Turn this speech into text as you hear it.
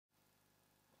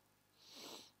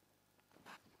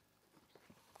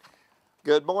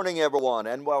Good morning, everyone,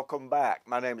 and welcome back.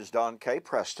 My name is Don K.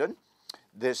 Preston.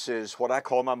 This is what I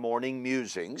call my morning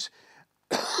musings.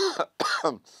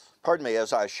 Pardon me,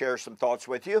 as I share some thoughts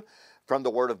with you from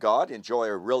the Word of God. Enjoy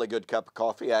a really good cup of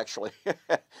coffee, actually.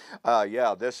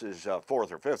 This is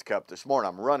fourth or fifth cup this morning.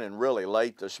 I'm running really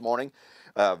late this morning.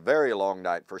 Very long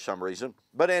night for some reason.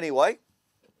 But anyway,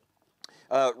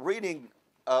 reading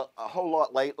a whole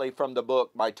lot lately from the book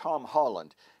by Tom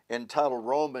Holland entitled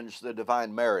Romans, the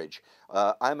Divine Marriage.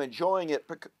 I'm enjoying it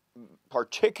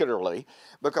particularly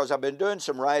because I've been doing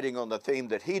some writing on the theme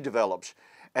that he develops,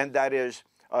 and that is,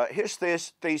 his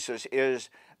thesis is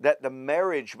that the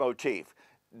marriage motif,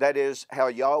 that is how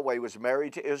Yahweh was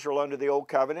married to Israel under the Old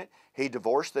Covenant, he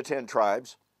divorced the 10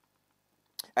 tribes,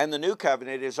 and the New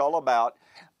Covenant is all about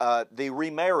the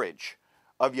remarriage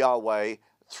of Yahweh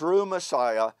through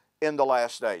Messiah in the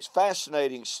last days.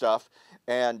 Fascinating stuff,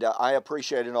 and I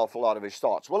appreciate an awful lot of his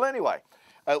thoughts. Well, anyway,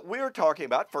 we're talking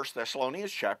about 1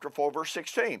 Thessalonians chapter 4, verse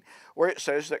 16, where it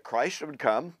says that Christ would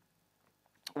come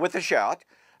with a shout,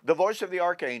 the voice of the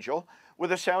archangel, with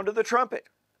the sound of the trumpet,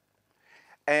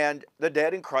 and the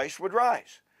dead in Christ would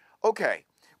rise. Okay,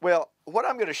 well, what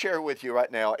I'm going to share with you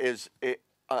right now is,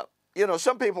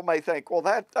 some people may think, well,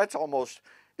 that's almost,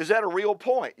 is that a real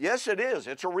point? Yes, it is.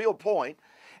 It's a real point.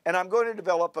 And I'm going to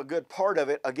develop a good part of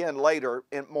it again later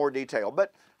in more detail.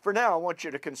 But for now, I want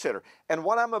you to consider. And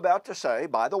what I'm about to say,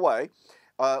 by the way,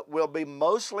 will be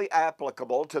mostly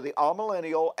applicable to the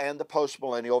amillennial and the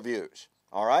postmillennial views.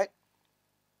 All right?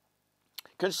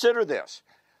 Consider this.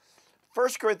 1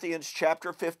 Corinthians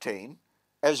chapter 15,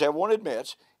 as everyone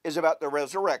admits, is about the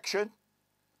resurrection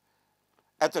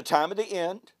at the time of the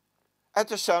end, at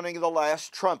the sounding of the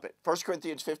last trumpet. 1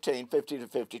 Corinthians 15, 50 to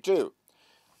 52.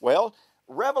 Well,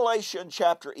 Revelation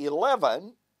chapter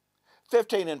 11,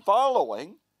 15 and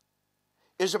following,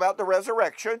 is about the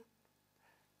resurrection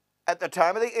at the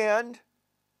time of the end,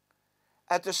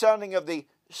 at the sounding of the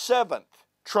 7th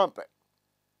trumpet,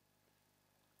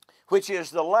 which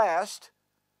is the last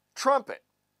trumpet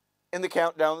in the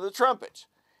countdown of the trumpets.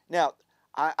 Now,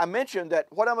 I mentioned that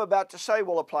what I'm about to say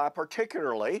will apply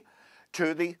particularly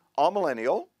to the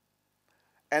amillennial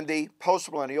and the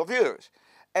postmillennial views,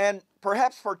 and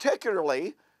perhaps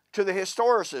particularly to the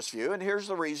historicist view, and here's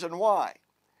the reason why.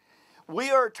 We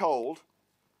are told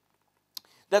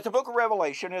that the book of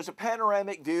Revelation is a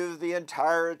panoramic view of the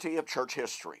entirety of church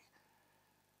history.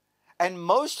 And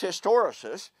most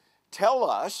historicists tell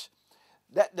us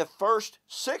that the first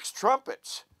 6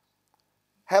 trumpets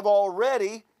have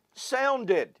already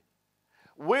sounded.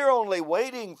 We're only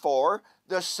waiting for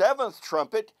the 7th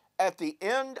trumpet at the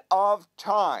end of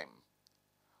time.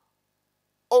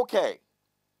 Okay,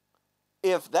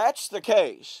 if that's the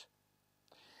case,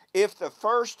 if the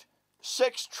first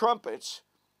 6 trumpets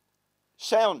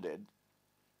sounded,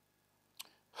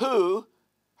 who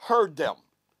heard them?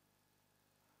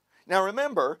 Now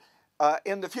remember,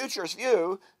 in the futurist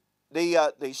view,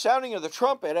 the sounding of the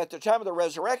trumpet at the time of the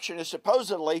resurrection is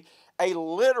supposedly a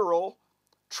literal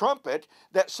trumpet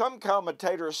that some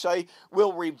commentators say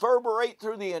will reverberate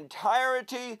through the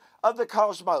entirety of the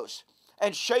cosmos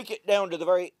and shake it down to the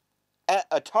very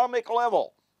atomic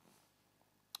level.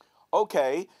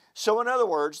 Okay, so in other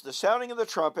words, the sounding of the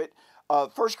trumpet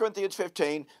of 1 Corinthians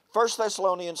 15, 1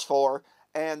 Thessalonians 4,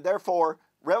 and therefore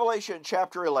Revelation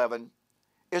chapter 11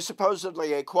 is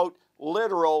supposedly a, quote,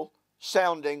 literal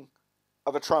sounding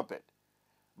of a trumpet.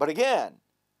 But again,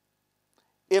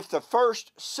 if the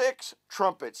first 6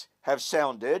 trumpets have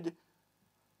sounded,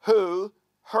 who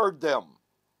heard them?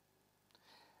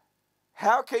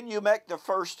 How can you make the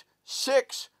first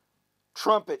 6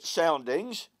 trumpet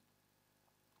soundings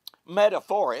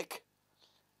metaphoric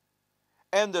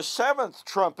and the 7th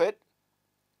trumpet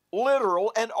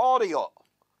literal and audio?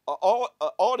 What's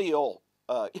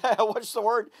the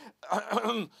word?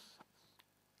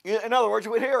 In other words,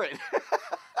 we hear it.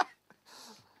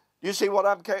 You see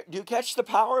what do you catch the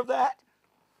power of that?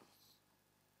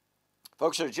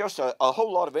 Folks, there's just a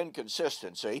whole lot of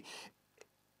inconsistency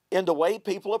in the way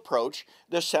people approach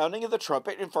the sounding of the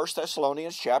trumpet in 1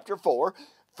 Thessalonians chapter 4,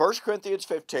 1 Corinthians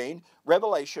 15,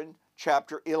 Revelation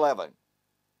chapter 11.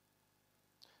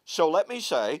 So let me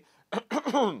say,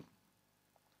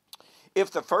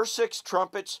 if the first 6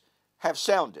 trumpets have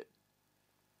sounded,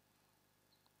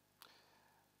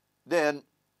 then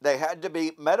they had to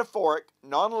be metaphoric,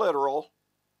 non-literal,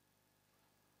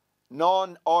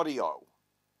 non-audio.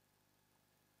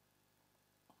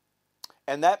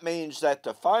 And that means that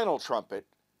the final trumpet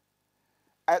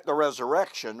at the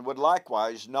resurrection would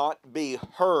likewise not be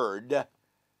heard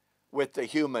with the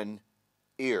human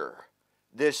ear.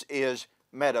 This is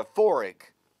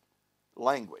metaphoric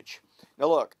language. Now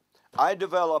look, I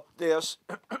developed this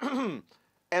and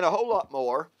a whole lot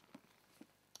more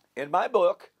in my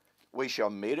book, We Shall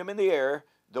Meet Him in the Air,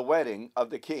 The Wedding of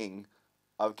the King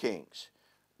of Kings.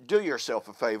 Do yourself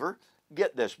a favor,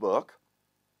 get this book.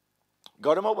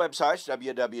 Go to my website,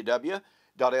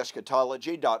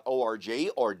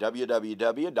 www.eschatology.org or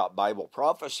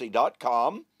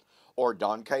www.bibleprophecy.com or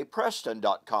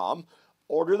donkpreston.com.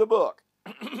 Order the book.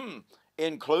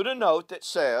 Include a note that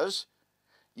says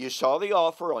you saw the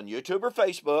offer on YouTube or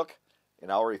Facebook,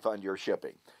 and I'll refund your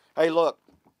shipping. Hey, look,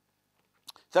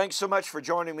 thanks so much for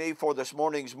joining me for this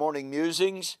morning's Morning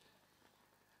Musings.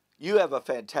 You have a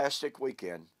fantastic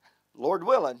weekend. Lord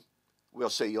willing, we'll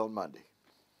see you on Monday.